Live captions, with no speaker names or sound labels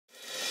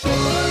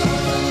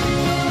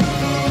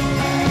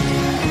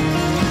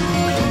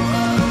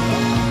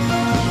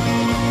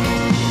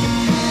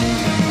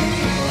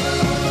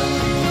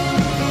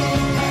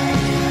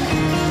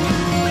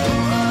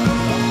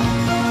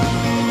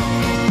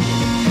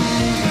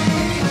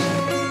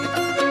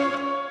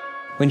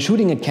When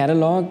shooting a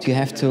catalog, you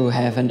have to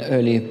have an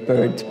early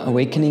bird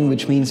awakening,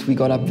 which means we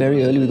got up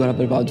very early. We got up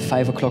at about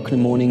 5 o'clock in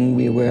the morning.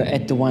 We were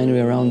at the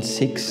winery around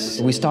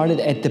 6. We started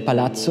at the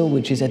Palazzo,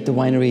 which is at the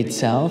winery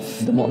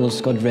itself. The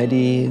models got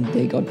ready,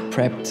 they got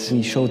prepped.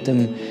 We showed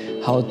them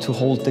how to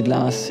hold the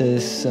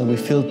glasses. We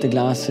filled the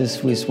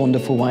glasses with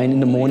wonderful wine in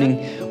the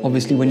morning.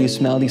 Obviously, when you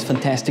smell these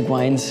fantastic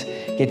wines,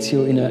 gets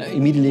you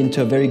immediately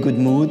into a very good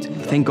mood.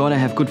 Thank God I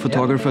have good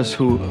photographers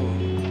who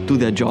do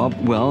their job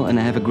well, and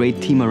I have a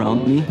great team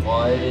around me.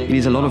 It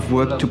is a lot of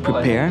work to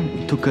prepare.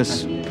 It took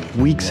us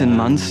weeks and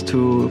months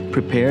to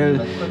prepare,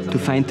 to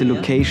find the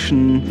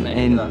location,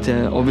 and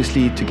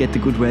obviously to get the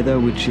good weather,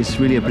 which is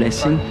really a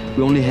blessing.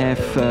 We only have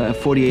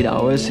 48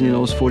 hours, and in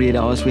those 48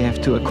 hours we have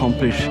to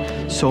accomplish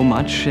so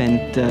much,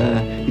 and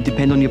we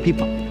depend on your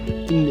people.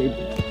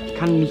 Ich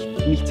kann mich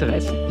nicht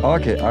zerreißen.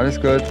 Okay,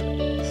 alles gut.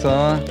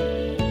 So.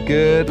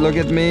 Good, look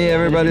at me,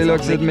 everybody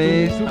looks at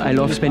me. I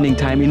love spending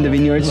time in the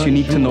vineyards. You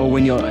need to know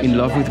when you're in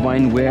love with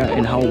wine, where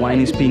and how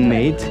wine is being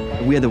made.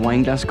 We are the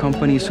wine glass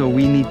company, so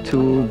we need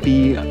to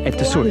be at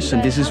the source.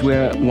 And this is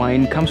where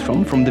wine comes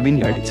from the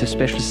vineyard. It's a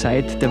special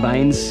site. The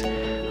vines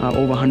are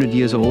over 100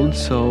 years old,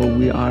 so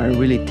we are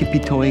really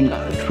tippy-toeing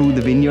through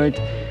the vineyard.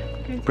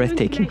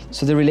 Breathtaking.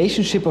 So the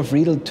relationship of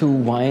Riedel to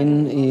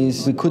wine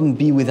is we couldn't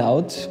be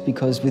without,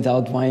 because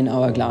without wine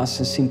our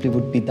glasses simply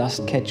would be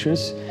dust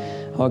catchers.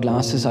 Our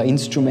glasses are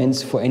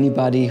instruments for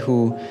anybody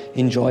who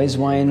enjoys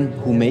wine,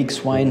 who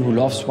makes wine, who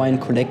loves wine,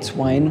 collects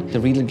wine. The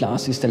Riedel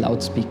glass is the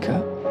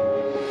loudspeaker.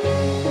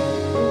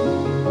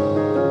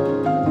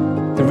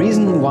 The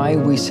reason why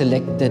we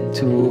selected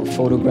to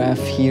photograph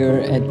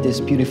here at this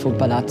beautiful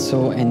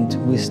palazzo and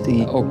with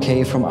the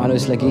okay from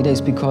Alois Lageda is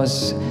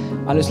because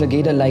Alois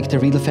Lageda, like the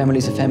Riedel family,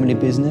 is a family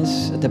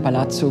business. The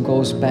palazzo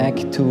goes back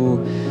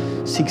to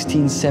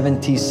 16th,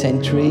 17th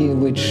century,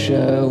 which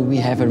we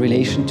have a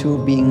relation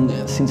to, being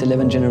since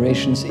 11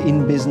 generations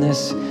in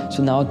business.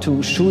 So now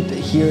to shoot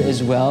here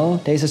as well,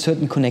 there's a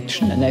certain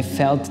connection, and I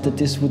felt that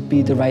this would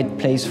be the right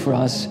place for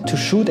us to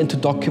shoot and to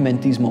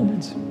document these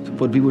moments.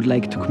 What we would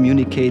like to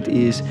communicate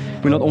is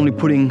we're not only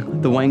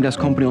putting the wine glass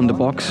company on the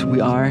box,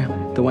 we are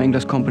the wine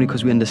glass company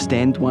because we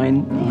understand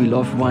wine, we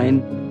love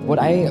wine. What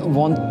I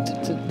want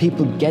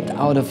people get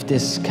out of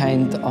this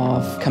kind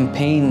of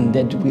campaign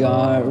that we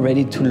are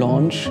ready to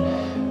launch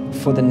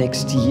for the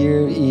next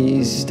year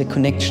is the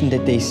connection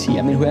that they see.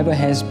 I mean, whoever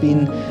has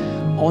been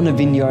on a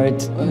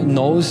vineyard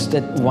knows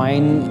that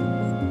wine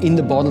in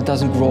the bottle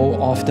doesn't grow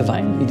off the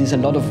vine. It is a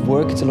lot of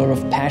work, it's a lot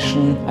of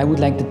passion. I would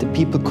like that the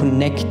people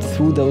connect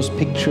through those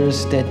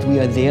pictures that we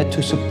are there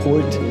to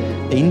support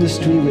the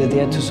industry, we are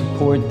there to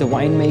support the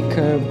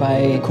winemaker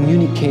by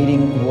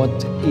communicating what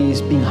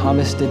is being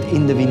harvested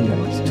in the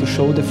vineyard, to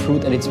show the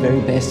fruit at its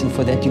very best, and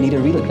for that you need a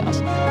Riedel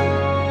glass.